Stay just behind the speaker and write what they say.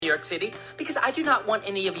New York City because I do not want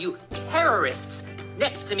any of you terrorists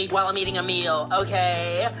next to me while I'm eating a meal,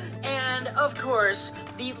 okay? And, of course,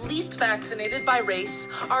 the least vaccinated by race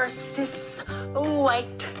are cis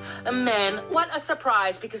white men. What a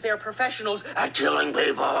surprise, because they're professionals at killing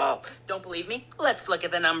people. Don't believe me? Let's look at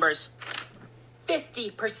the numbers.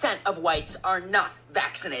 50% of whites are not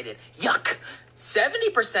vaccinated. Yuck.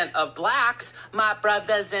 70% of blacks, my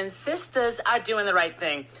brothers and sisters, are doing the right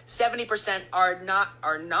thing. 70% are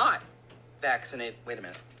not vaccinated. Wait a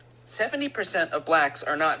minute. 70% of blacks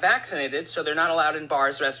are not vaccinated, so they're not allowed in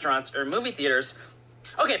bars, restaurants, or movie theaters.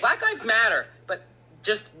 Okay, Black Lives Matter, but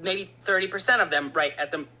just maybe 30% of them right at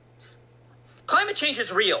the... Climate change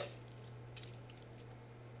is real.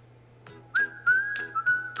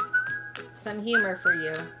 Some humor for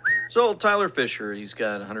you. So Tyler Fisher, he's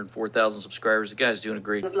got 104,000 subscribers. The guy's doing a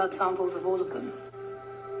great... The blood samples of all of them.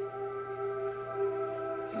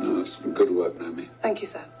 No, some good work, Naomi. Thank you,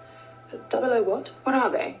 sir. 00 what? What are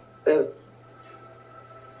they? They're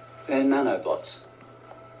nanobots.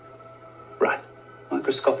 Right.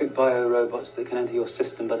 Microscopic biorobots that can enter your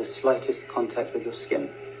system by the slightest contact with your skin.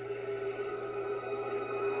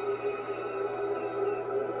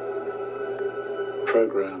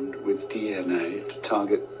 Programmed with DNA to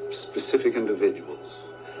target specific individuals.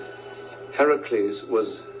 Heracles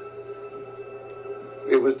was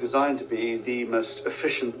designed to be the most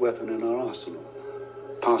efficient weapon in our arsenal,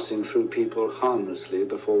 passing through people harmlessly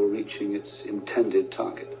before reaching its intended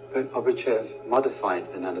target. But Obrachev modified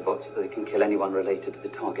the nanobots so that they can kill anyone related to the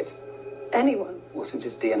target. Anyone? Well, since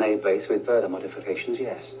it's DNA-based with further modifications,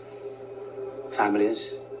 yes.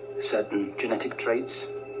 Families, certain genetic traits,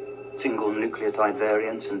 single nucleotide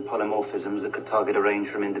variants and polymorphisms that could target a range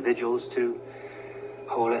from individuals to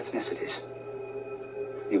whole ethnicities.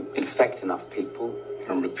 You infect enough people,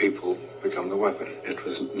 and the people become the weapon. It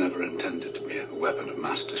was never intended to be a weapon of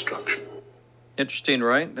mass destruction. Interesting,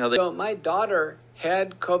 right? How they... So my daughter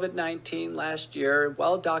had COVID-19 last year,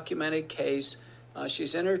 well-documented case.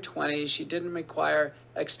 She's in her 20s. She didn't require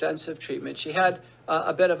extensive treatment. She had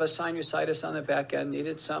a bit of a sinusitis on the back end,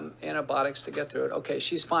 needed some antibiotics to get through it. Okay,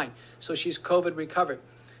 she's fine. So she's COVID recovered.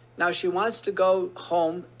 Now she wants to go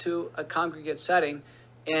home to a congregate setting,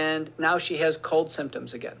 and now she has cold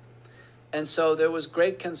symptoms again. And so there was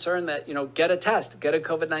great concern that, get a test, get a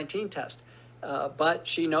COVID-19 test. But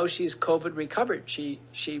she knows she's COVID recovered. She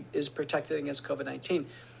is protected against COVID-19.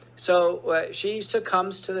 So she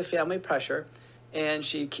succumbs to the family pressure, and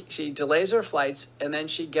she delays her flights, and then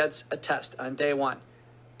she gets a test on day 1.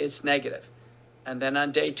 It's negative. And then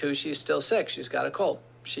on day 2, she's still sick. She's got a cold.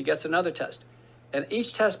 She gets another test. And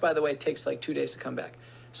each test, by the way, takes like 2 days to come back.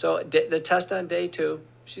 So the test on day 2,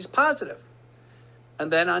 she's positive.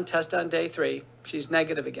 And then on test on day 3, she's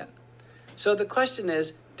negative again. So the question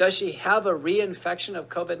is, does she have a reinfection of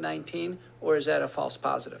COVID-19, or is that a false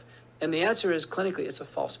positive? And the answer is, clinically, it's a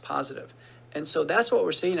false positive. And so that's what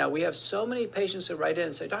we're seeing now. We have so many patients who write in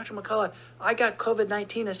and say, Dr. McCullough, I got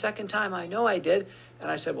COVID-19 a second time. I know I did. And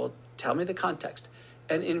I said, well, tell me the context.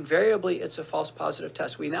 And invariably, it's a false positive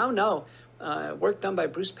test. We now know, work done by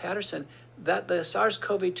Bruce Patterson, that the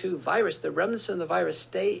SARS-CoV-2 virus, the remnants of the virus,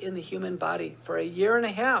 stay in the human body for 1.5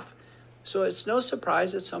 years. So it's no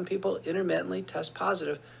surprise that some people intermittently test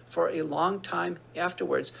positive for a long time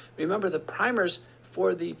afterwards. Remember, the primers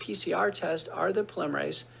for the PCR test are the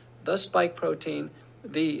polymerase, the spike protein,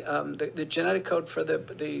 the genetic code for the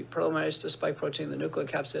polymerase, the spike protein, the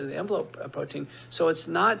nucleocapsid, and the envelope protein. So it's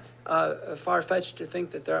not far-fetched to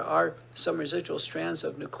think that there are some residual strands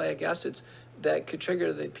of nucleic acids that could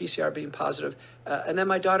trigger the PCR being positive. And then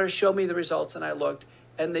my daughter showed me the results, and I looked,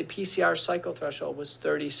 and the PCR cycle threshold was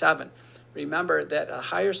 37. Remember that a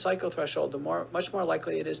higher cycle threshold, much more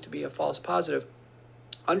likely it is to be a false positive.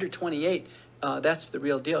 Under 28, that's the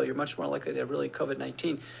real deal. You're much more likely to have really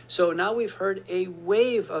COVID-19. So now we've heard a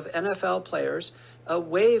wave of NFL players, a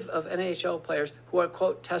wave of NHL players who are,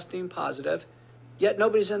 quote, testing positive, yet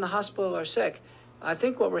nobody's in the hospital or sick. I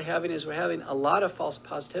think what we're having is a lot of false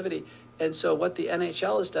positivity. And so what the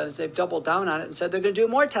NHL has done is they've doubled down on it and said they're going to do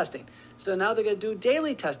more testing. So now they're going to do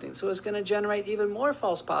daily testing. So it's going to generate even more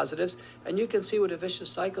false positives. And you can see what a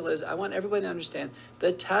vicious cycle is. I want everybody to understand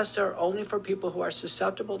the tests are only for people who are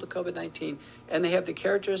susceptible to COVID-19 and they have the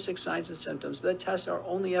characteristic signs and symptoms. The tests are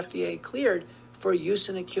only FDA cleared for use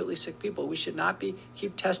in acutely sick people. We should not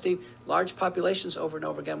keep testing large populations over and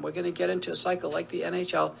over again. We're going to get into a cycle like the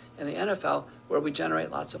NHL and the NFL where we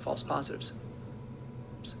generate lots of false positives.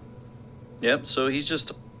 Yep, so he's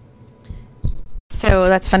just... So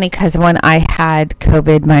that's funny because when I had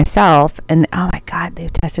COVID myself, and oh my God, God,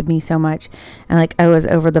 they've tested me so much. And like, I was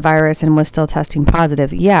over the virus and was still testing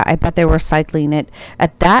positive. Yeah, I bet they were cycling it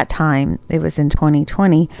at that time. It was in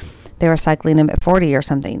 2020. They were cycling them at 40 or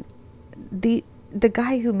something. The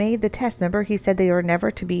guy who made the test, remember, he said they were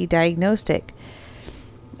never to be diagnostic.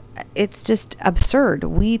 It's just absurd.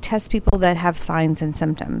 We test people that have signs and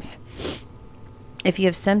symptoms. If you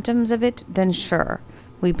have symptoms of it, then sure,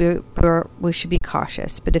 we should be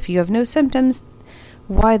cautious. But if you have no symptoms,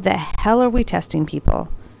 why the hell are we testing people?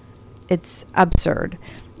 It's absurd.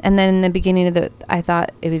 And then in the beginning of I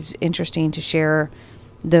thought it was interesting to share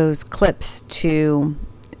those clips to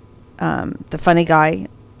the funny guy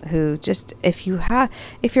who just, if your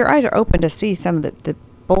eyes are open to see some of the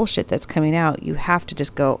bullshit that's coming out, you have to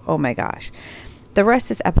just go, oh my gosh. The rest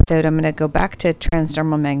of this episode, I'm going to go back to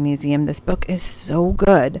transdermal magnesium. This book is so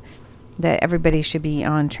good that everybody should be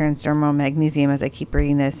on transdermal magnesium as I keep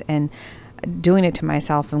reading this and doing it to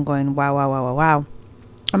myself. I'm going, wow, wow, wow, wow, wow.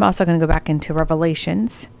 I'm also going to go back into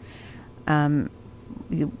Revelations.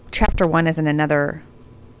 Chapter 1 is in another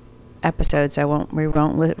episode, so we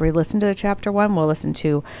won't re-listen to the chapter 1. We'll listen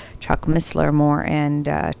to Chuck Missler more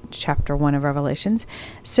and chapter 1 of Revelations.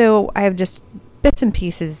 So I have just bits and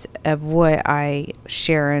pieces of what I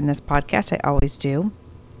share in this podcast. I always do.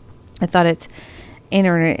 I thought it's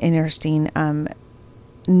interesting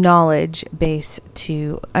knowledge base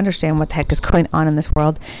to understand what the heck is going on in this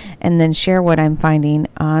world, and then share what I'm finding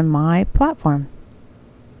on my platform.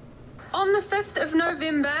 On the 5th of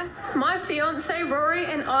November, my fiance Rory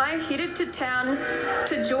and I headed to town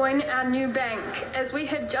to join our new bank as we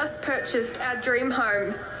had just purchased our dream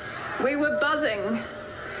home. We were buzzing.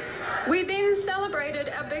 We then celebrated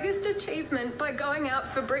our biggest achievement by going out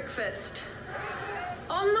for breakfast.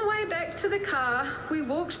 On the way back to the car, we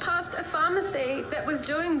walked past a pharmacy that was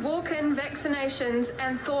doing walk-in vaccinations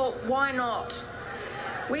and thought, why not?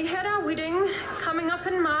 We had our wedding coming up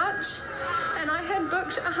in March, and I had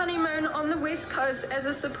booked a honeymoon on the West Coast as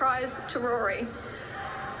a surprise to Rory.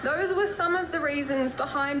 Those were some of the reasons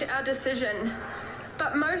behind our decision,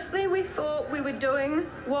 but mostly we thought we were doing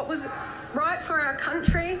what was right for our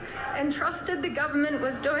country and trusted the government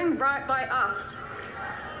was doing right by us.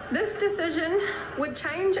 This decision would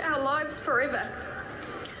change our lives forever.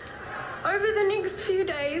 Over the next few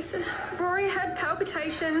days, Rory had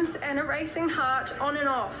palpitations and a racing heart on and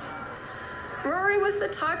off. Rory was the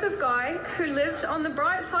type of guy who lived on the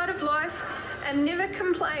bright side of life and never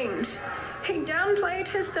complained. He downplayed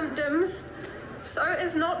his symptoms so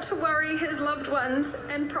as not to worry his loved ones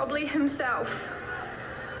and probably himself.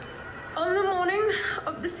 On the morning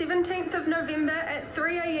of the 17th of November at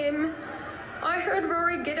 3 a.m, I heard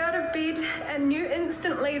Rory get out of bed and knew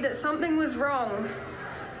instantly that something was wrong.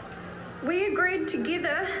 We agreed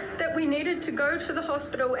together that we needed to go to the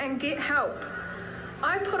hospital and get help.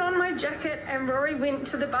 I put on my jacket and Rory went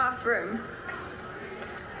to the bathroom.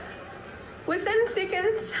 Within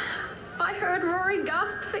seconds, I heard Rory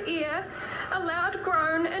gasp for air, a loud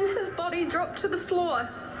groan, and his body dropped to the floor.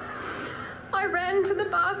 I ran to the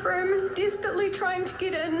bathroom, desperately trying to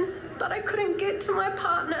get in, but I couldn't get to my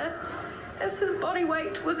partner as his body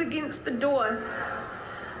weight was against the door.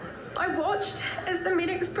 I watched as the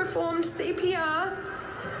medics performed CPR,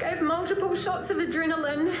 gave multiple shots of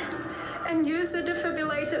adrenaline, and used the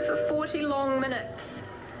defibrillator for 40 long minutes.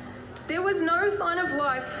 There was no sign of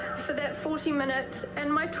life for that 40 minutes,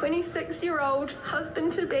 and my 26-year-old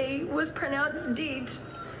husband-to-be was pronounced dead.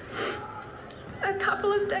 A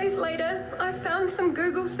couple of days later, I found some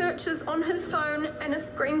Google searches on his phone and a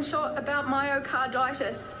screenshot about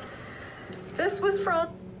myocarditis. This was from...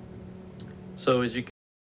 So as you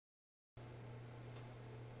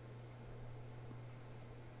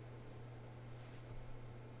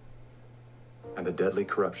and the deadly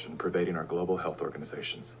corruption pervading our global health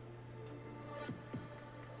organizations.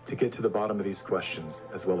 To get to the bottom of these questions,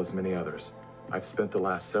 as well as many others, I've spent the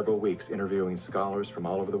last several weeks interviewing scholars from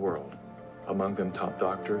all over the world, among them top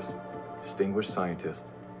doctors, distinguished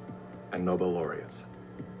scientists, and Nobel laureates.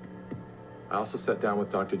 I also sat down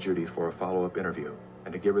with Dr. Judy for a follow-up interview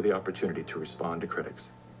and to give her the opportunity to respond to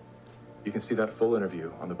critics. You can see that full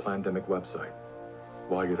interview on the Plandemic website.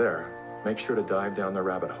 While you're there, make sure to dive down the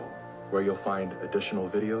rabbit hole, where you'll find additional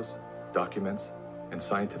videos, documents, and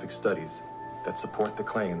scientific studies that support the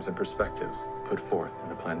claims and perspectives put forth in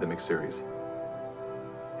the Plandemic series.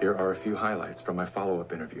 Here are a few highlights from my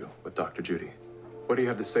follow-up interview with Dr. Judy. What do you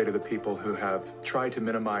have to say to the people who have tried to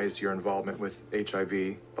minimize your involvement with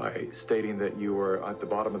HIV by stating that you were at the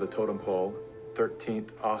bottom of the totem pole,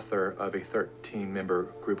 13th author of a 13-member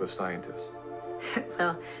group of scientists?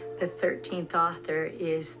 Well, the 13th author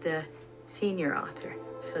is the senior author,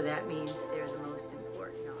 so that means they're the most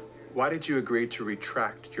important author. Why did you agree to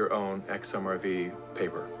retract your own XMRV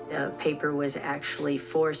paper? The paper was actually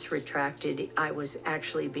force retracted. I was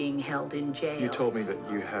actually being held in jail. You told me that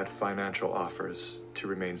you had financial offers to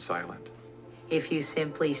remain silent. If you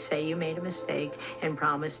simply say you made a mistake and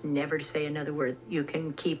promise never to say another word, you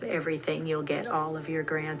can keep everything. You'll get all of your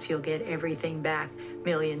grants. You'll get everything back,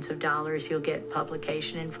 millions of dollars. You'll get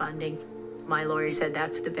publication and funding. My lawyer said,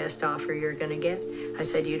 that's the best offer you're going to get. I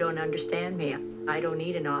said, you don't understand me. I don't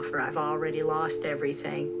need an offer. I've already lost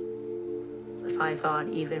everything. If I thought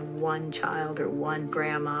even one child or one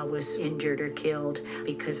grandma was injured or killed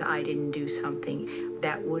because I didn't do something,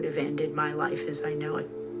 that would have ended my life as I know it.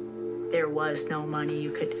 There was no money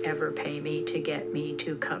you could ever pay me to get me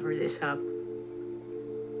to cover this up.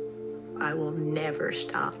 I will never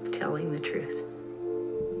stop telling the truth.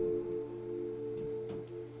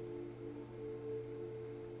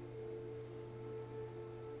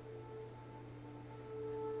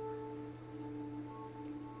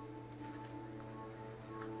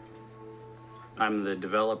 I'm the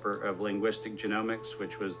developer of Linguistic Genomics,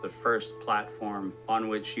 which was the first platform on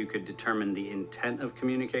which you could determine the intent of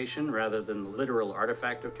communication rather than the literal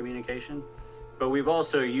artifact of communication. But we've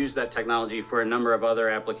also used that technology for a number of other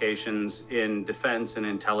applications in defense and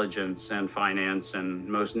intelligence and finance, and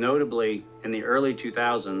most notably in the early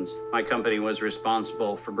 2000s, my company was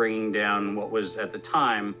responsible for bringing down what was at the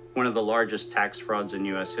time one of the largest tax frauds in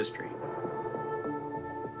U.S. history.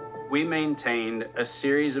 We maintained a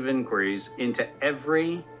series of inquiries into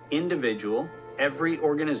every individual, every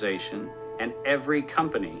organization, and every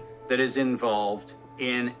company that is involved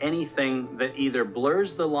in anything that either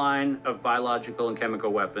blurs the line of biological and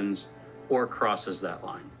chemical weapons or crosses that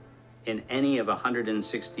line in any of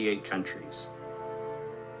 168 countries.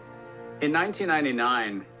 In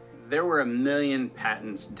 1999, there were 1 million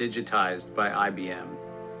patents digitized by IBM.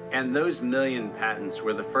 And those 1 million patents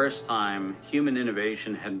were the first time human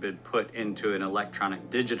innovation had been put into an electronic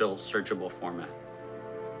digital searchable format.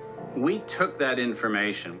 We took that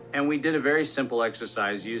information and we did a very simple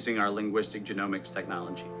exercise using our linguistic genomics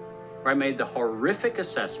technology, where I made the horrific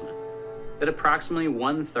assessment that approximately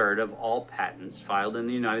 1/3 of all patents filed in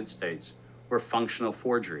the United States were functional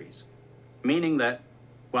forgeries, meaning that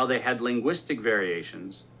while they had linguistic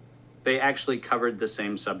variations, they actually covered the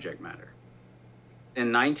same subject matter.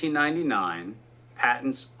 In 1999,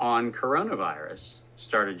 patents on coronavirus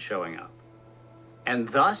started showing up. And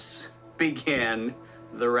thus began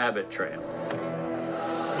the rabbit trail.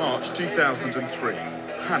 March 2003.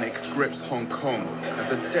 Panic grips Hong Kong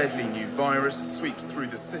as a deadly new virus sweeps through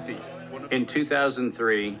the city. In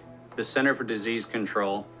 2003, the Center for Disease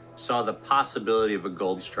Control saw the possibility of a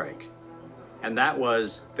gold strike. And that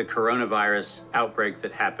was the coronavirus outbreak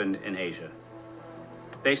that happened in Asia.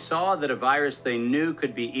 They saw that a virus they knew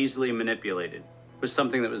could be easily manipulated was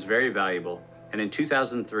something that was very valuable, and in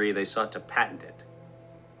 2003 they sought to patent it.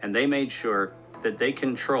 And they made sure that they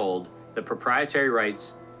controlled the proprietary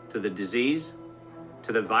rights to the disease,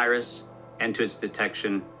 to the virus, and to its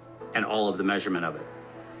detection, and all of the measurement of it.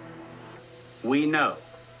 We know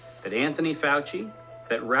that Anthony Fauci,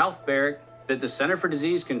 that Ralph Baric, that the Center for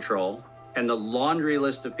Disease Control, and the laundry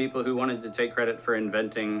list of people who wanted to take credit for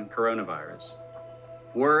inventing coronavirus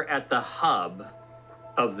were at the hub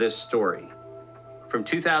of this story. From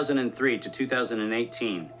 2003 to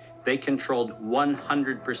 2018, they controlled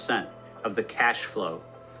 100% of the cash flow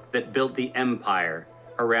that built the empire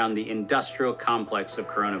around the industrial complex of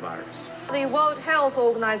coronavirus. The World Health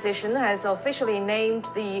Organization has officially named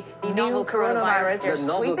the novel coronavirus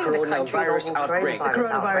sweeping the country.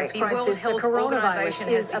 The World Health Organization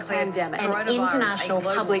is a pandemic, an international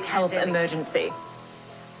public health emergency.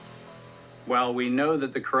 While we know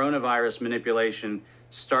that the coronavirus manipulation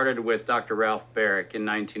started with Dr. Ralph Baric in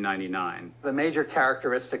 1999. The major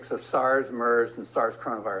characteristics of SARS, MERS, and SARS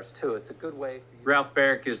coronavirus 2, it's a good way for you. Ralph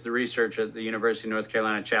Baric is the researcher at the University of North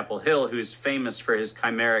Carolina, Chapel Hill, who's famous for his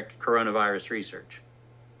chimeric coronavirus research.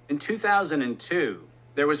 In 2002,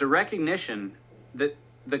 there was a recognition that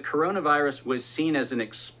the coronavirus was seen as an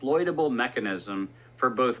exploitable mechanism for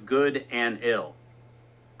both good and ill.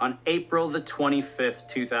 On April the 25th,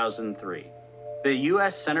 2003, the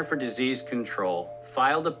U.S. Center for Disease Control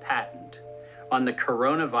filed a patent on the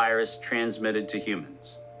coronavirus transmitted to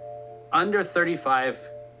humans. Under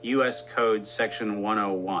 35 U.S. Code Section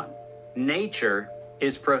 101, nature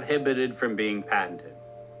is prohibited from being patented.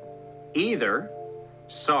 Either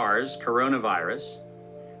SARS coronavirus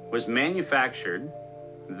was manufactured,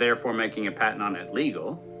 therefore making a patent on it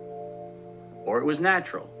legal, or it was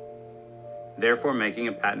natural, therefore making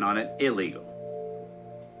a patent on it illegal.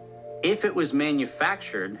 If it was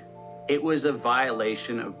manufactured, it was a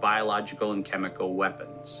violation of biological and chemical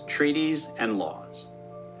weapons, treaties, and laws.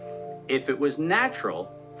 If it was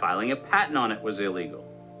natural, filing a patent on it was illegal.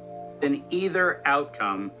 In either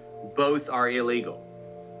outcome, both are illegal.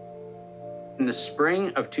 In the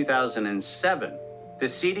spring of 2007, the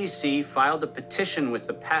CDC filed a petition with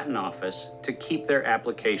the Patent Office to keep their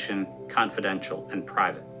application confidential and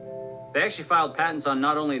private. They actually filed patents on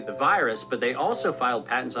not only the virus, but they also filed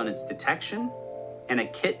patents on its detection and a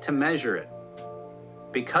kit to measure it.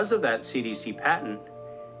 Because of that CDC patent,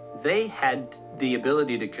 they had the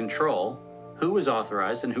ability to control who was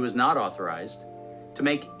authorized and who was not authorized to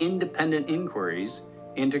make independent inquiries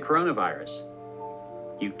into coronavirus.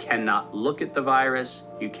 You cannot look at the virus,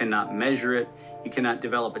 you cannot measure it, you cannot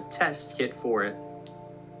develop a test kit for it.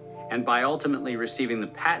 And by ultimately receiving the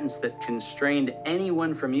patents that constrained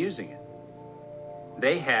anyone from using it,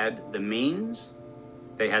 they had the means,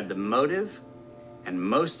 they had the motive, and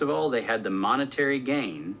most of all, they had the monetary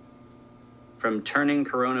gain from turning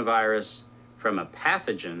coronavirus from a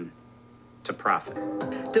pathogen to profit.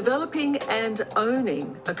 Developing and owning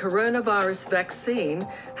a coronavirus vaccine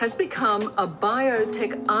has become a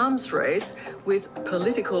biotech arms race with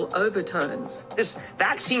political overtones. This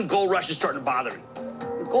vaccine gold rush is starting to bother me.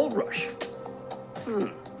 The gold rush.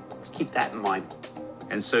 Let's keep that in mind.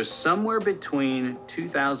 And so somewhere between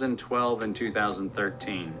 2012 and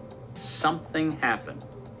 2013, something happened.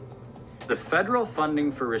 The federal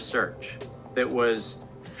funding for research that was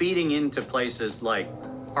feeding into places like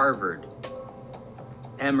Harvard,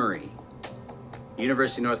 Emory,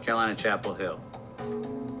 University of North Carolina, Chapel Hill,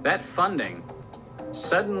 that funding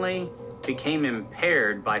suddenly became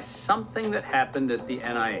impaired by something that happened at the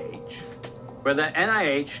NIH, where the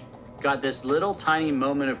NIH got this little tiny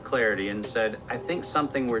moment of clarity and said, I think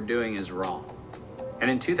something we're doing is wrong. And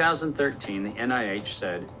in 2013, the NIH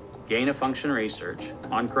said, gain-of-function research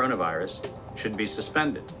on coronavirus should be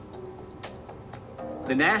suspended.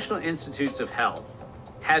 The National Institutes of Health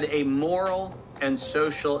had a moral and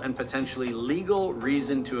social and potentially legal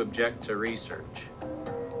reason to object to research.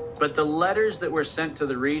 But the letters that were sent to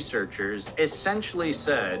the researchers essentially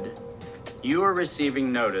said, you are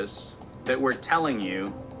receiving notice that we're telling you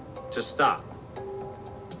to stop.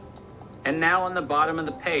 And now on the bottom of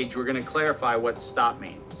the page, we're going to clarify what stop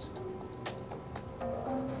means.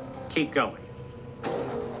 Keep going.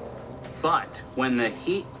 But when the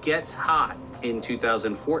heat gets hot in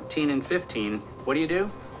 2014 and 15, what do?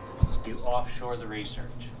 You offshore the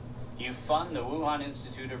research. You fund the Wuhan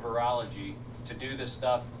Institute of Virology to do the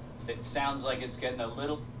stuff that sounds like it's getting a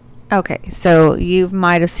little... Okay, so you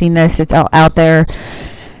might have seen this. It's all out there.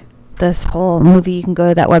 This whole movie, you can go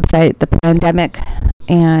to that website, The Pandemic,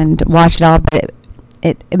 and watch it all. But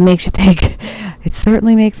it makes you think. It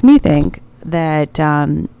certainly makes me think that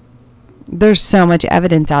there's so much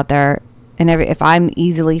evidence out there. And if I'm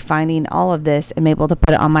easily finding all of this and able to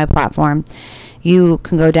put it on my platform, you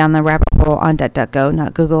can go down the rabbit hole on DuckDuckGo,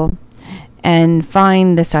 not Google, and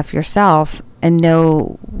find the stuff yourself and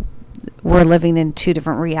know we're living in two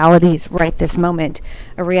different realities right this moment.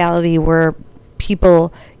 A reality where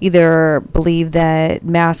people either believe that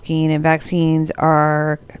masking and vaccines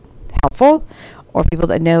are helpful, or people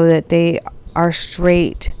that know that they are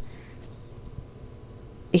straight,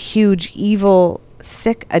 a huge, evil,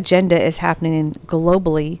 sick agenda is happening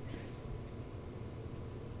globally.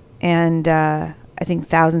 And I think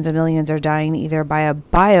thousands of millions are dying either by a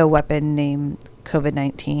bioweapon named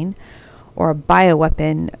COVID-19 or a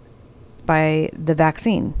bioweapon by the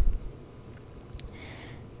vaccine.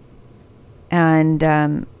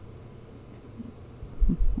 And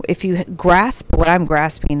if you grasp what I'm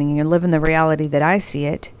grasping and you live in the reality that I see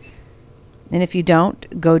it, and if you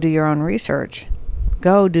don't, go do your own research.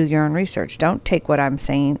 Go do your own research. Don't take what I'm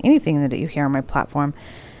saying, anything that you hear on my platform,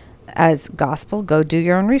 as gospel. Go do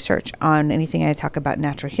your own research on anything I talk about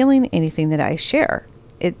natural healing, anything that I share.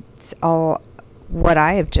 It's all what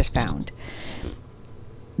I have just found.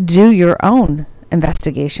 Do your own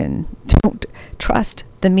investigation. Don't trust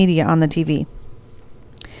the media on the TV.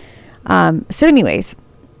 So anyways,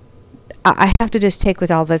 I have to just take what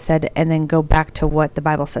all that said and then go back to what the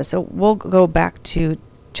Bible says. So we'll go back to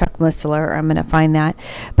Chuck Missler. I'm going to find that.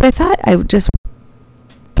 But I thought I would just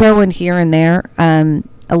throw in here and there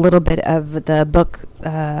a little bit of the book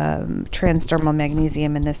Transdermal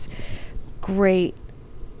Magnesium and this great,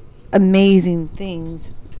 amazing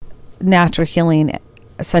things, natural healing,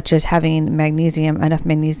 such as having magnesium, enough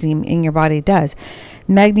magnesium in your body does.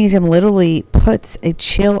 Magnesium literally puts a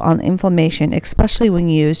chill on inflammation, especially when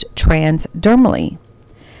used transdermally.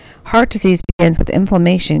 Heart disease begins with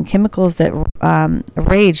inflammation, chemicals that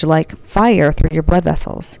rage like fire through your blood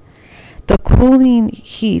vessels. The cooling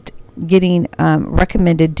heat getting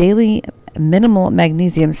recommended daily minimal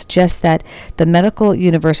magnesium suggests that the Medical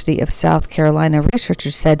University of South Carolina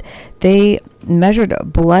researchers said they measured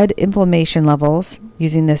blood inflammation levels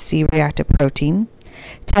using the C-reactive protein,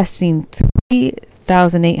 testing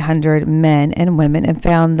 3,800 men and women, and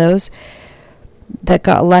found those that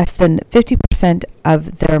got less than 50%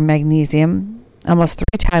 of their magnesium almost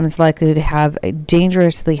 3 times likely to have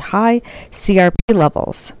dangerously high CRP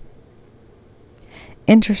levels.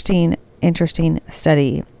 Interesting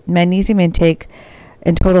study. Magnesium intake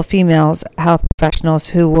in total females health professionals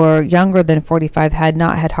who were younger than 45 had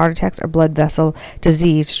not had heart attacks or blood vessel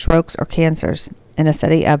disease, strokes, or cancers in a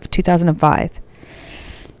study of 2005.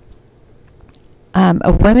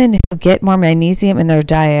 Women who get more magnesium in their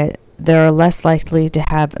diet, they're less likely to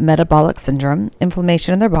have metabolic syndrome,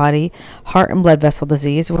 inflammation in their body, heart and blood vessel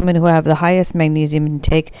disease. Women who have the highest magnesium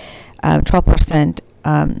intake, 12%,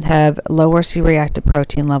 have lower C-reactive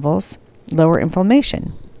protein levels, lower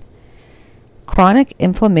inflammation. Chronic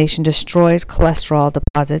inflammation destroys cholesterol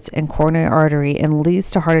deposits in coronary artery and leads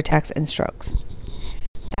to heart attacks and strokes.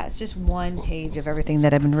 That's just one page of everything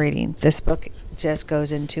that I've been reading. This book just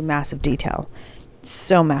goes into massive detail.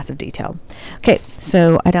 So massive detail. Okay,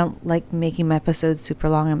 so I don't like making my episodes super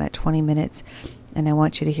long. I'm at 20 minutes, and I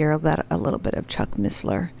want you to hear about a little bit of Chuck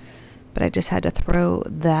Missler. But I just had to throw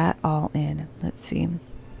that all in. Let's see.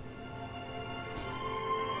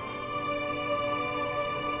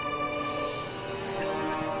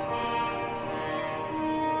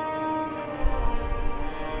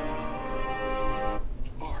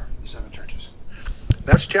 The seven churches.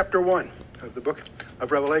 That's chapter 1 of the book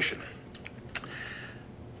of Revelation.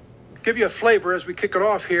 Give you a flavor as we kick it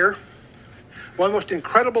off here. One of the most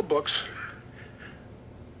incredible books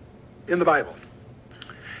in the Bible.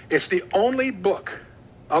 It's the only book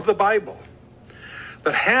of the Bible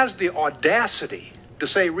that has the audacity to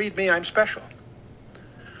say, read me, I'm special.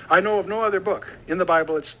 I know of no other book in the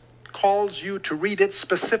Bible that calls you to read it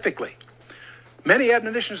specifically. Many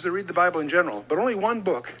admonitions to read the Bible in general, but only one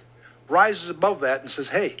book rises above that and says,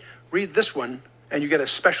 hey, read this one and you get a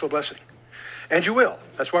special blessing. And you will.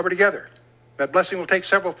 That's why we're together. That blessing will take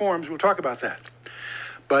several forms. We'll talk about that.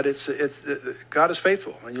 But God is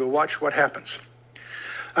faithful, and you'll watch what happens.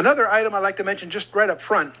 Another item I'd like to mention just right up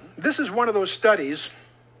front. This is one of those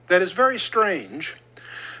studies that is very strange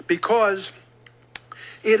because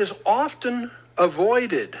it is often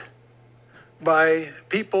avoided by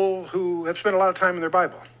people who have spent a lot of time in their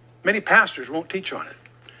Bible. Many pastors won't teach on it.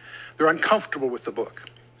 They're uncomfortable with the book,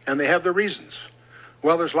 and they have their reasons.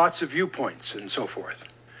 Well, there's lots of viewpoints and so forth.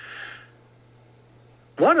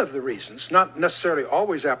 One of the reasons, not necessarily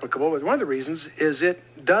always applicable, but one of the reasons is it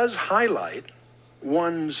does highlight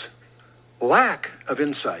one's lack of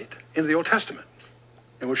insight into the Old Testament.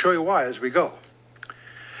 And we'll show you why as we go.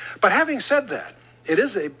 But having said that, it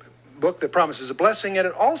is a book that promises a blessing, and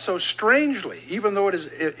it also, strangely, even though it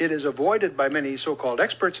is avoided by many so-called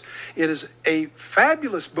experts, it is a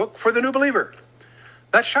fabulous book for the new believer.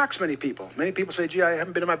 That shocks many people. Many people say, gee, I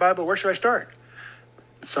haven't been in my Bible. Where should I start?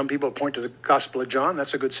 Some people point to the Gospel of John.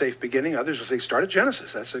 That's a good, safe beginning. Others will say, start at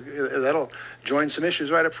Genesis. That'll join some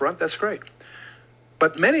issues right up front. That's great.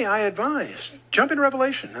 But many, I advise, jump into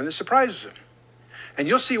Revelation, and it surprises them. And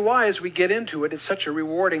you'll see why as we get into it. It's such a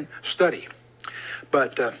rewarding study.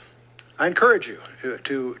 But I encourage you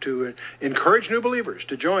to encourage new believers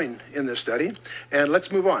to join in this study. And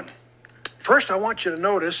let's move on. First, I want you to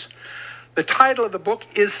notice the title of the book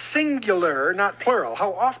is singular, not plural.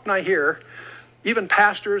 How often I hear even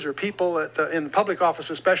pastors or people in public office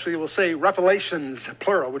especially will say Revelations,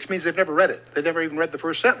 plural, which means they've never read it. They've never even read the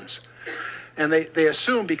first sentence. And they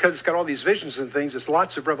assume because it's got all these visions and things, it's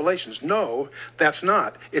lots of revelations. No, that's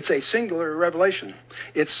not. It's a singular revelation.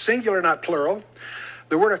 It's singular, not plural.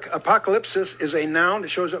 The word apocalypsis is a noun. It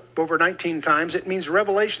shows up over 19 times. It means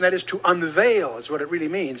revelation, that is to unveil, is what it really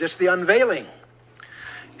means. It's the unveiling.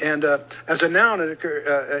 And as a noun,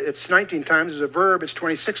 it's 19 times. As a verb, it's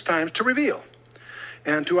 26 times, to reveal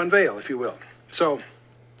and to unveil, if you will. So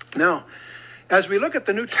now, as we look at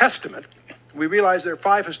the New Testament, we realize there are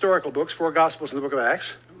 5 historical books, 4 Gospels in the book of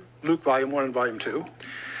Acts, Luke, volume 1 and volume 2.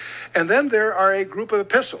 And then there are a group of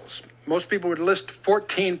epistles. Most people would list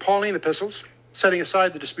 14 Pauline epistles, setting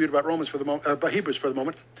aside the dispute about Hebrews for the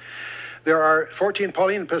moment. There are 14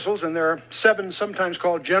 Pauline epistles, and there are 7 sometimes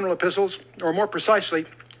called general epistles, or more precisely,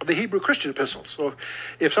 the Hebrew Christian epistles. So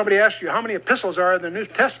if somebody asks you how many epistles are in the New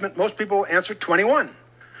Testament, most people answer 21.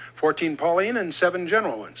 14 Pauline and 7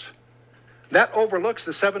 general ones. That overlooks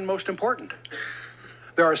the 7 most important.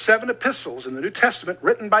 There are 7 epistles in the New Testament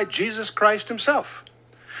written by Jesus Christ himself.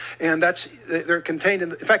 And they're contained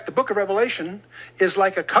in fact, the book of Revelation is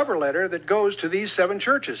like a cover letter that goes to these 7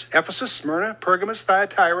 churches: Ephesus, Smyrna, Pergamos,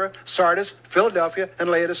 Thyatira, Sardis, Philadelphia, and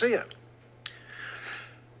Laodicea.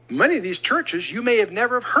 Many of these churches you may have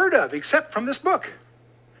never heard of except from this book.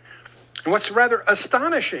 And what's rather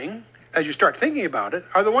astonishing, as you start thinking about it,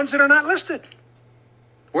 are the ones that are not listed.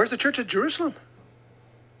 Where's the church at Jerusalem?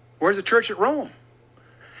 Where's the church at Rome?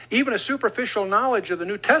 Even a superficial knowledge of the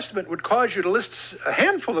New Testament would cause you to list a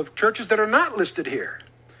handful of churches that are not listed here.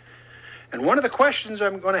 And one of the questions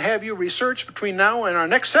I'm going to have you research between now and our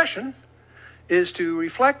next session is to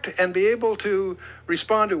reflect and be able to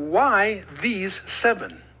respond to why these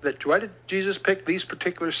 7. Why did Jesus pick these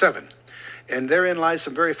particular 7? And therein lies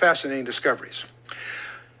some very fascinating discoveries.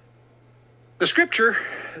 The scripture,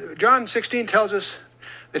 John 16, tells us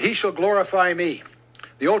that he shall glorify me.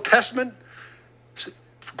 The Old Testament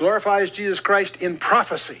glorifies Jesus Christ in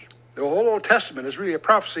prophecy. The whole Old Testament is really a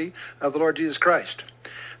prophecy of the Lord Jesus Christ.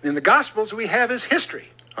 In the Gospels, we have his history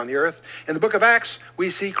on the earth. In the book of Acts, we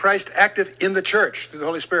see Christ active in the church through the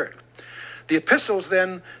Holy Spirit. The epistles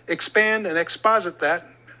then expand and exposit that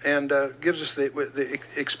and gives us the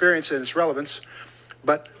experience and its relevance.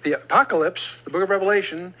 But the Apocalypse, the book of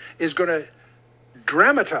Revelation, is going to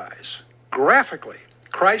dramatize graphically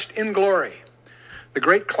Christ in glory. The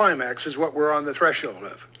great climax is what we're on the threshold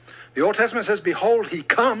of. The Old Testament says, behold, he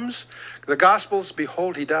comes. The Gospels,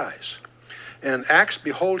 behold, he dies. And Acts,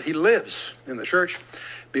 behold, he lives in the church.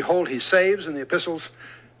 Behold, he saves in the epistles.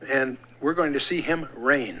 And we're going to see him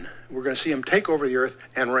reign. We're going to see him take over the earth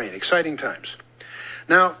and reign. Exciting times.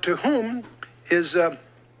 Now, to whom is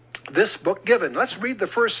this book given? Let's read the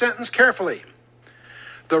first sentence carefully.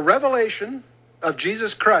 The revelation of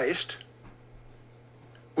Jesus Christ,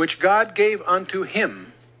 which God gave unto him.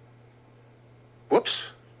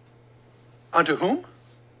 Unto whom?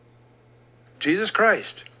 Jesus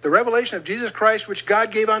Christ. The revelation of Jesus Christ, which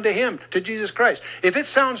God gave unto him, to Jesus Christ. If it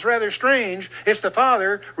sounds rather strange, it's the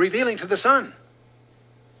Father revealing to the Son.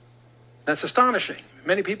 That's astonishing.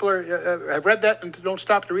 Many people have read that and don't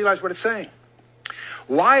stop to realize what it's saying.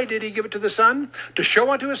 Why did he give it to the Son? To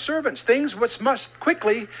show unto his servants things which must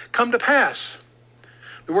quickly come to pass.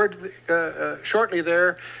 The word shortly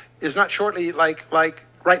there is not shortly like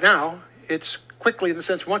right now. It's quickly in the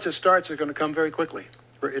sense once it starts, it's going to come very quickly,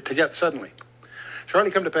 to get suddenly.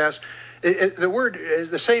 Shortly come to pass. The word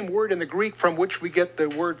is the same word in the Greek from which we get the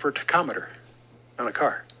word for tachometer on a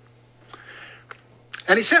car.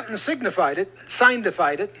 And he sent and signified it,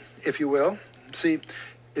 signified it, if you will. See,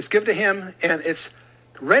 it's given to him and it's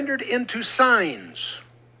rendered into signs.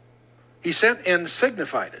 He sent and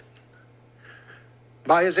signified it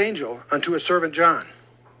by his angel unto his servant John.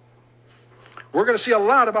 We're going to see a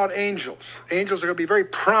lot about angels. Angels are going to be very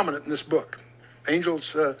prominent in this book.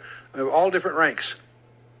 Angels of all different ranks.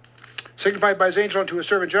 Signified by his angel unto his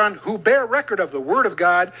servant John, who bear record of the word of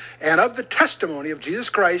God and of the testimony of Jesus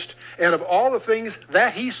Christ and of all the things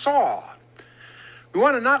that he saw. We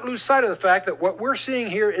want to not lose sight of the fact that what we're seeing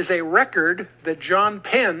here is a record that John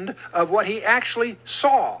penned of what he actually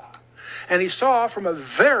saw. And he saw from a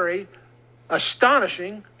very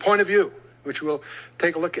astonishing point of view, which we'll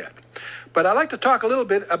take a look at. But I'd like to talk a little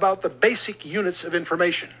bit about the basic units of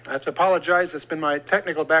information. I have to apologize, that's been my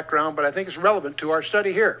technical background, but I think it's relevant to our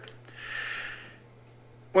study here.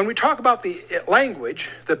 When we talk about the language,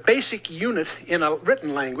 the basic unit in a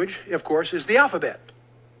written language, of course, is the alphabet.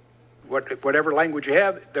 Whatever language you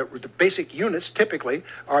have, the basic units typically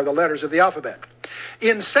are the letters of the alphabet.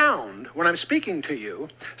 In sound, when I'm speaking to you,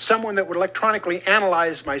 someone that would electronically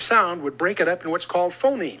analyze my sound would break it up in what's called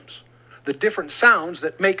phonemes. The different sounds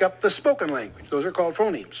that make up the spoken language. Those are called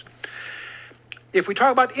phonemes. If we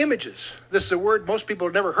talk about images, this is a word most people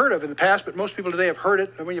have never heard of in the past, but most people today have heard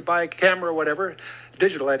it. And when you buy a camera or whatever,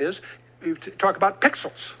 digital that is, you talk about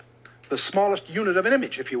pixels, the smallest unit of an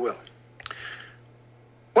image, if you will.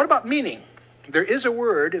 What about meaning? There is a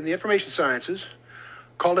word in the information sciences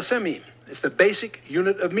called a sememe. It's the basic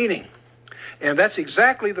unit of meaning. And that's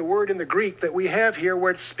exactly the word in the Greek that we have here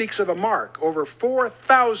where it speaks of a mark. Over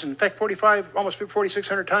 4,000, in fact, almost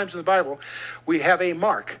 4,600 times in the Bible, we have a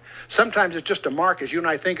mark. Sometimes it's just a mark as you and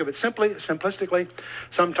I think of it simplistically.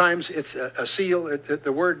 Sometimes it's a seal.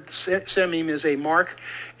 The word sememe is a mark,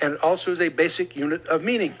 and it also is a basic unit of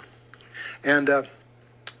meaning. And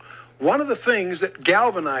one of the things that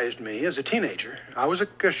galvanized me as a teenager, I was a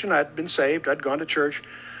Christian, I'd been saved, I'd gone to church,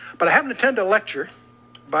 but I happened to attend a lecture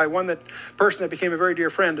by person that became a very dear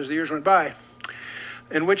friend as the years went by,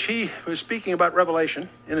 in which he was speaking about Revelation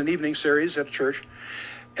in an evening series at a church.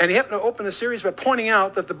 And he happened to open the series by pointing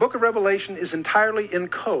out that the book of Revelation is entirely in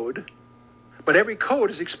code, but every code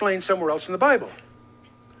is explained somewhere else in the Bible.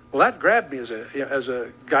 Well, that grabbed me as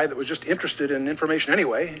a guy that was just interested in information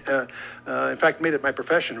anyway. In fact, made it my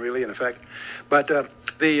profession, really, in effect. But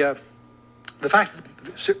the fact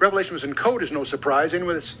that Revelation was in code is no surprise.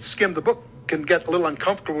 Anyone that's skimmed the book can get a little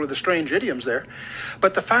uncomfortable with the strange idioms there.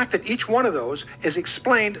 But the fact that each one of those is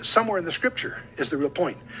explained somewhere in the Scripture is the real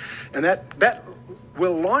point. And that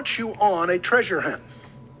will launch you on a treasure hunt.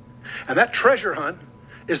 And that treasure hunt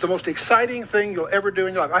is the most exciting thing you'll ever do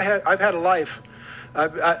in your life. I've had a life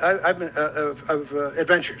of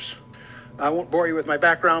adventures. I won't bore you with my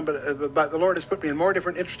background, but the Lord has put me in more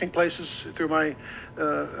different interesting places through my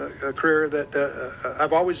career that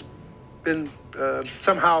I've always been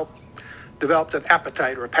somehow developed an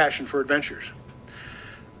appetite or a passion for adventures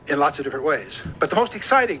in lots of different ways. But the most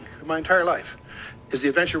exciting of my entire life is the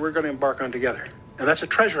adventure we're going to embark on together. And that's a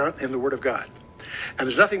treasure hunt in the Word of God. And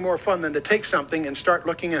there's nothing more fun than to take something and start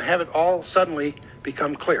looking and have it all suddenly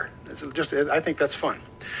become clear. I think that's fun.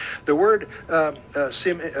 The word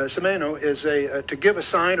semeno is to give a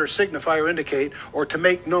sign or signify or indicate or to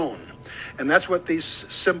make known. And that's what these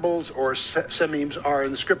symbols or semems are in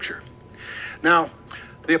the Scripture. Now,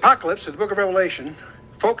 the Apocalypse, the book of Revelation,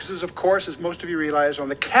 focuses, of course, as most of you realize, on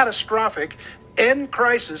the catastrophic end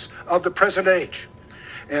crisis of the present age.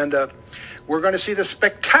 And we're going to see the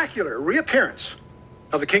spectacular reappearance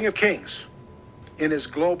of the King of Kings in his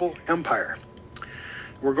global empire.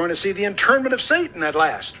 We're going to see the internment of Satan at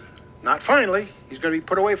last. Not finally. He's going to be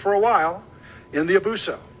put away for a while in the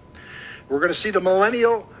Abuso. We're going to see the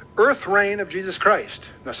millennial earth reign of Jesus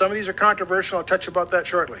Christ. Now, some of these are controversial. I'll touch about that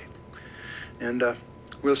shortly. And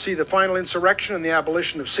we'll see the final insurrection and the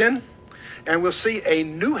abolition of sin. And we'll see a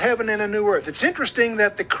new heaven and a new earth. It's interesting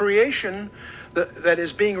that the creation that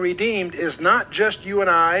is being redeemed is not just you and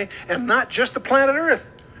I, and not just the planet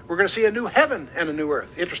Earth. We're going to see a new heaven and a new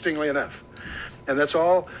earth, interestingly enough. And that's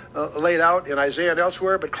all laid out in Isaiah and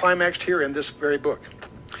elsewhere, but climaxed here in this very book.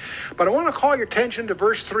 But I want to call your attention to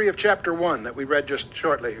verse 3 of chapter 1 that we read just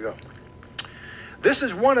shortly ago. This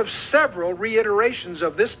is one of several reiterations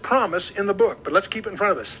of this promise in the book, but let's keep it in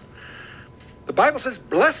front of us. The Bible says,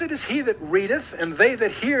 "Blessed is he that readeth, and they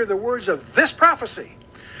that hear the words of this prophecy,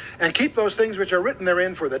 and keep those things which are written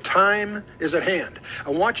therein, for the time is at hand."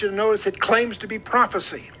 I want you to notice it claims to be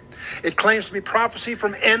prophecy. It claims to be prophecy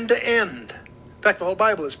from end to end. In fact, the whole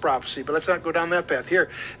Bible is prophecy, but let's not go down that path. Here,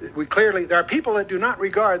 there are people that do not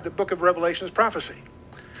regard the book of Revelation as prophecy.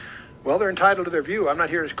 Well, they're entitled to their view. I'm not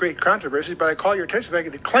here to create controversies, but I call your attention to the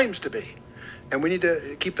fact that it claims to be. And we need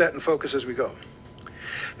to keep that in focus as we go.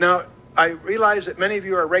 Now, I realize that many of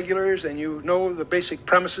you are regulars and you know the basic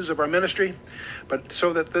premises of our ministry, but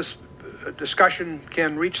so that this discussion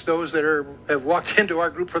can reach those that have walked into our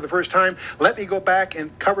group for the first time, let me go back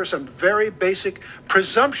and cover some very basic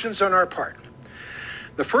presumptions on our part.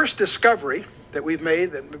 The first discovery that we've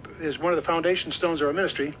made, that is one of the foundation stones of our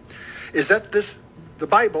ministry, is that the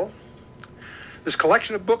Bible, this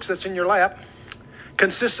collection of books that's in your lap,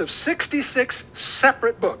 consists of 66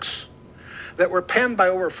 separate books that were penned by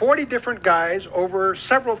over 40 different guys over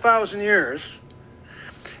several thousand years.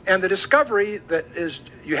 And the discovery that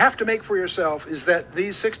you have to make for yourself is that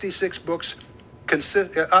these 66 books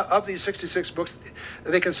consist of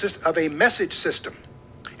a message system,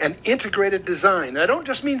 an integrated design. I don't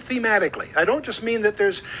just mean thematically. I don't just mean that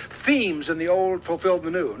there's themes in the old fulfilled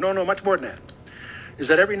in the new. No, much more than that. Is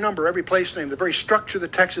that every number, every place name, the very structure of the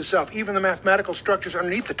text itself, even the mathematical structures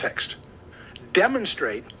underneath the text,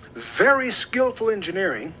 demonstrate very skillful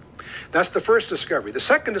engineering. That's the first discovery. The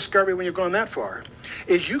second discovery, when you've gone that far,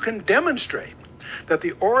 is you can demonstrate that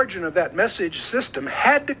the origin of that message system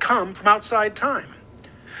had to come from outside time,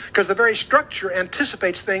 because the very structure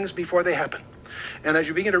anticipates things before they happen. And as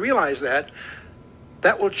you begin to realize that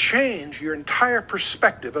will change your entire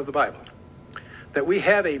perspective of the Bible. That we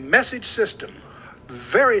have a message system,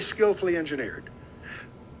 very skillfully engineered,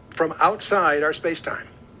 from outside our space-time.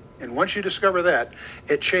 And once you discover that,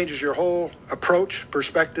 it changes your whole approach,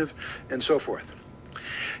 perspective, and so forth.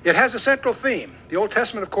 It has a central theme. The Old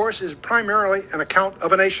Testament, of course, is primarily an account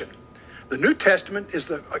of a nation. The New Testament is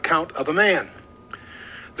the account of a man.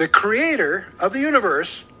 The creator of the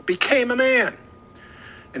universe became a man.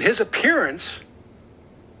 And his appearance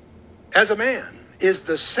as a man is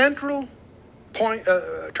the central point,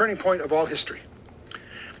 turning point of all history.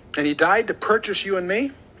 And he died to purchase you and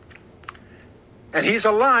me. And he's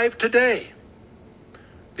alive today.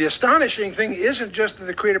 The astonishing thing isn't just that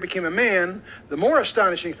the Creator became a man. The more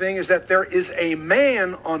astonishing thing is that there is a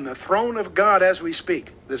man on the throne of God as we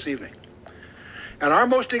speak this evening. And our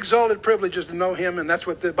most exalted privilege is to know him, and that's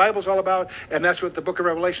what the Bible's all about, and that's what the book of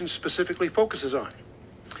Revelation specifically focuses on.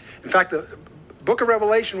 In fact, the book of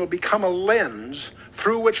Revelation will become a lens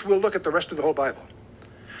through which we'll look at the rest of the whole Bible.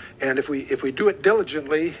 And if we do it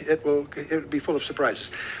diligently, it will be full of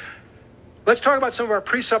surprises. Let's talk about some of our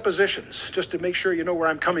presuppositions, just to make sure you know where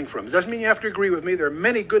I'm coming from. It doesn't mean you have to agree with me. There are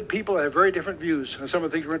many good people that have very different views on some of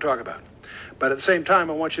the things we're going to talk about. But at the same time,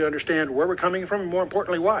 I want you to understand where we're coming from and, more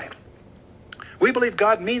importantly, why. We believe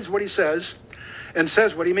God means what he says and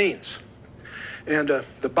says what he means. And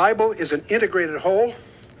the Bible is an integrated whole.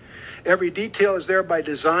 Every detail is there by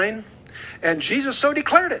design. And Jesus so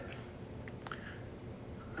declared it.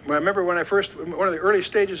 I remember when one of the early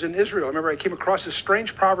stages in Israel, I remember I came across this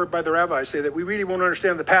strange proverb by the rabbis say that we really won't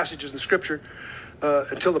understand the passages in the Scripture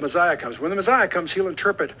until the Messiah comes. When the Messiah comes, he'll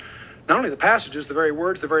interpret not only the passages, the very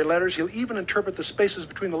words, the very letters, he'll even interpret the spaces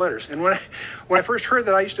between the letters. And when I first heard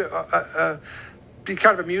that, I used to be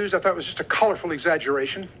kind of amused. I thought it was just a colorful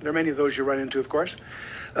exaggeration. There are many of those you run into, of course.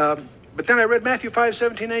 But then I read Matthew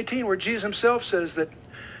 5:17-18, where Jesus himself says that,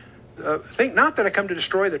 think not that I come to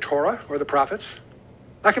destroy the Torah or the prophets.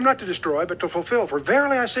 I come not to destroy, but to fulfill. For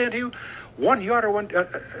verily I say unto you, one jot or one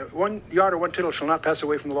tittle shall not pass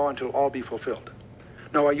away from the law until all be fulfilled.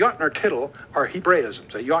 Now, a jot and a tittle are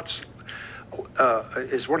Hebraisms. A jot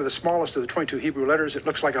is one of the smallest of the 22 Hebrew letters. It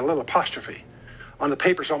looks like a little apostrophe. On the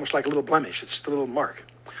paper, it's almost like a little blemish. It's the little mark.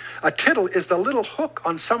 A tittle is the little hook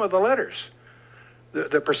on some of the letters,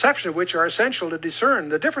 the perception of which are essential to discern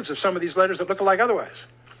the difference of some of these letters that look alike otherwise.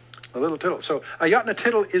 A little tittle. So a jot and a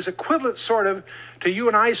tittle is equivalent sort of to you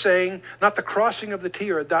and I saying, not the crossing of the T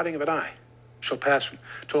or a dotting of an I shall pass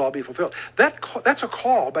till all be fulfilled. That's a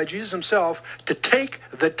call by Jesus himself to take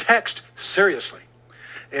the text seriously.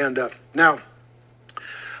 And now,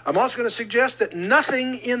 I'm also going to suggest that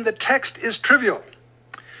nothing in the text is trivial.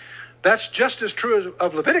 That's just as true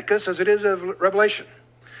of Leviticus as it is of Revelation.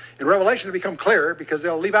 In Revelation, it'll become clearer because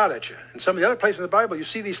they'll leap out at you. In some of the other places in the Bible, you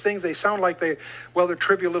see these things, they sound like they're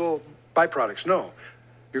trivial little byproducts. No.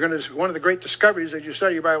 One of the great discoveries as you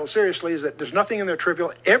study your Bible seriously is that there's nothing in there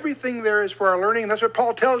trivial. Everything there is for our learning. And that's what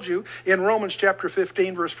Paul tells you in Romans chapter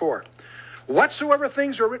 15, verse 4. Whatsoever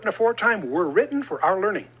things are written aforetime were written for our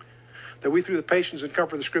learning, that we through the patience and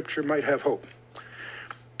comfort of the Scripture might have hope.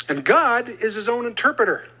 And God is his own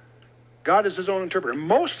interpreter. God is his own interpreter.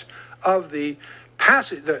 Most of the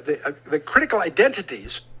passage, the critical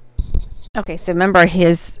identities. Okay, so remember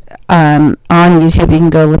his on YouTube, you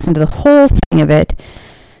can go listen to the whole thing of it.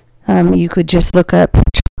 You could just look up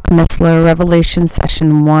Chuck Missler Revelation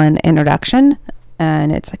Session 1 Introduction,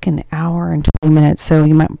 and it's like an hour and 20 minutes, so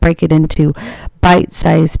you might break it into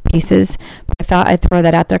bite-sized pieces. But I thought I'd throw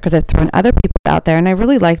that out there because I've thrown other people out there, and I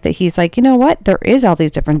really like that he's like, you know what, there is all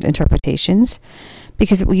these different interpretations,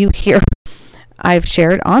 because you hear, I've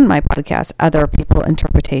shared on my podcast other people's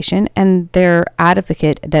interpretation, and they're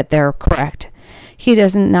advocate that they're correct. He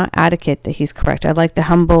doesn't not advocate that he's correct. I like the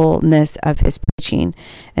humbleness of his preaching,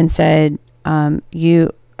 and said, I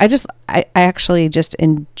actually just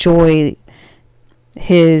enjoy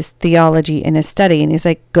his theology and his study, and he's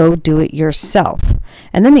like, go do it yourself.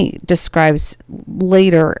 And then he describes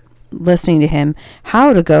later, listening to him,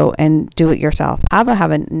 how to go and do it yourself. Have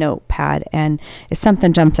a notepad, and if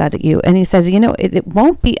something jumps out at you, and he says, it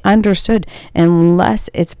won't be understood unless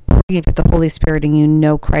it's breathed with the Holy Spirit and you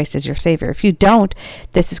know Christ is your Savior. If you don't,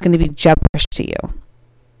 this is going to be gibberish to you.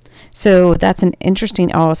 So that's an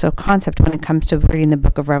interesting also concept when it comes to reading the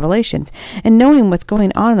book of Revelations and knowing what's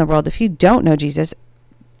going on in the world. If you don't know Jesus,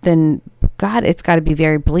 then God, it's got to be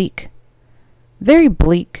very bleak, very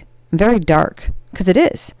dark, because it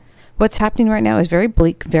is. What's happening right now is very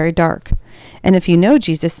bleak, very dark. And if you know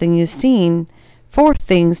Jesus, then you've seen 4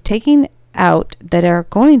 things taking out that are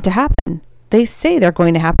going to happen. They say they're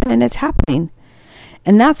going to happen, and it's happening.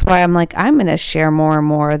 And that's why I'm like, I'm going to share more and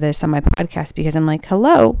more of this on my podcast, because I'm like,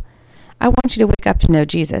 hello, I want you to wake up to know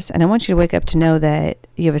Jesus. And I want you to wake up to know that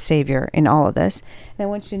you have a Savior in all of this. And I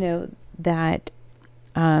want you to know that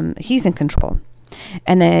he's in control,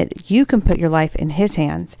 and that you can put your life in his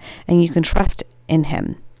hands, and you can trust in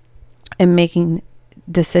him and making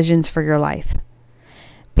decisions for your life,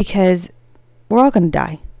 because we're all going to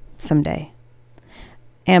die someday,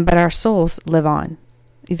 but our souls live on,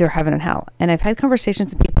 either heaven and hell. And I've had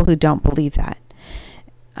conversations with people who don't believe that,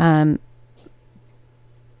 but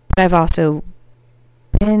I've also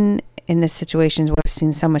been in the situations where I've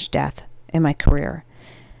seen so much death in my career,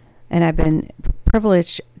 and I've been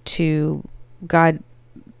privileged to God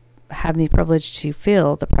have me privileged to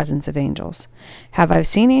feel the presence of angels. Have I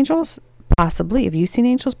seen angels? Possibly. Have you seen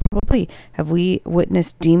angels? Probably. Have we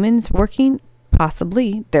witnessed demons working?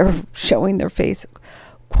 Possibly. They're showing their face.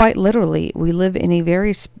 Quite literally, we live in a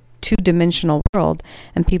very two-dimensional world,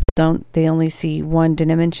 and people they only see one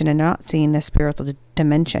dimension and not seeing the spiritual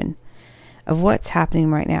dimension of what's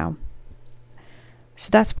happening right now. So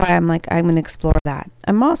that's why I'm going to explore that.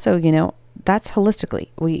 I'm also, that's holistically.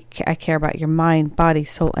 I care about your mind, body,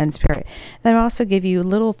 soul, and spirit. Then I also give you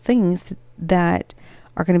little things that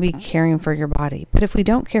are going to be caring for your body. But if we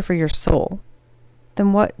don't care for your soul,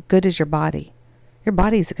 then what good is your body? Your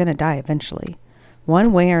body is going to die eventually,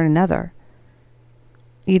 one way or another.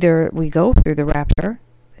 Either we go through the rapture,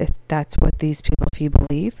 if that's what these people, if you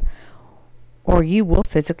believe, or you will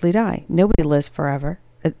physically die. Nobody lives forever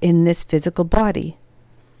in this physical body.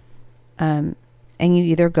 And you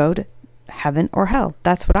either go to heaven or hell.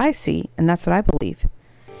 That's what I see, and that's what I believe.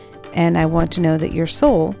 And I want to know that your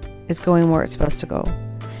soul is going where it's supposed to go.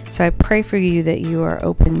 So I pray for you that you are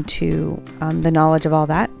open to the knowledge of all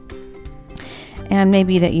that. And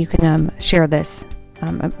maybe that you can share this.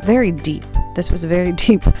 This was a very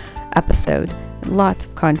deep episode. Lots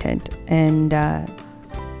of content. And I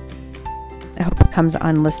hope it comes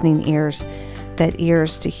on listening ears. That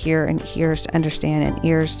ears to hear and ears to understand and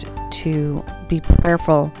ears to be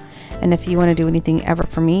prayerful. And if you want to do anything ever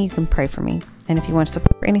for me, you can pray for me. And if you want to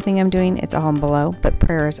support anything I'm doing, it's all below. But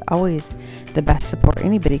prayer is always the best support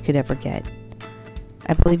anybody could ever get.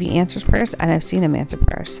 I believe he answers prayers, and I've seen him answer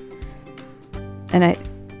prayers. And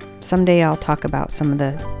someday I'll talk about some of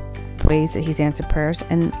the ways that he's answered prayers.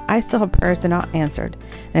 And I still have prayers that are not answered,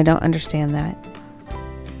 and I don't understand that.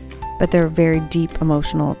 But they're very deep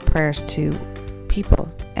emotional prayers to people.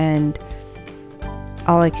 And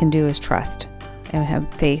all I can do is trust and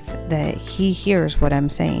have faith that he hears what I'm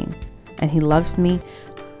saying. And he loves me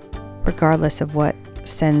regardless of what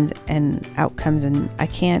sends and outcomes. And I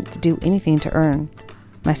can't do anything to earn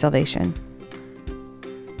my salvation.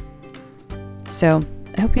 So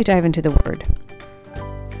I hope you dive into the Word.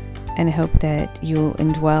 And I hope that you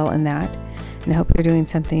indwell in that. And I hope you're doing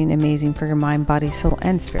something amazing for your mind, body, soul,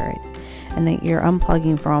 and spirit. And that you're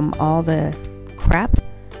unplugging from all the crap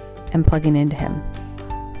and plugging into him.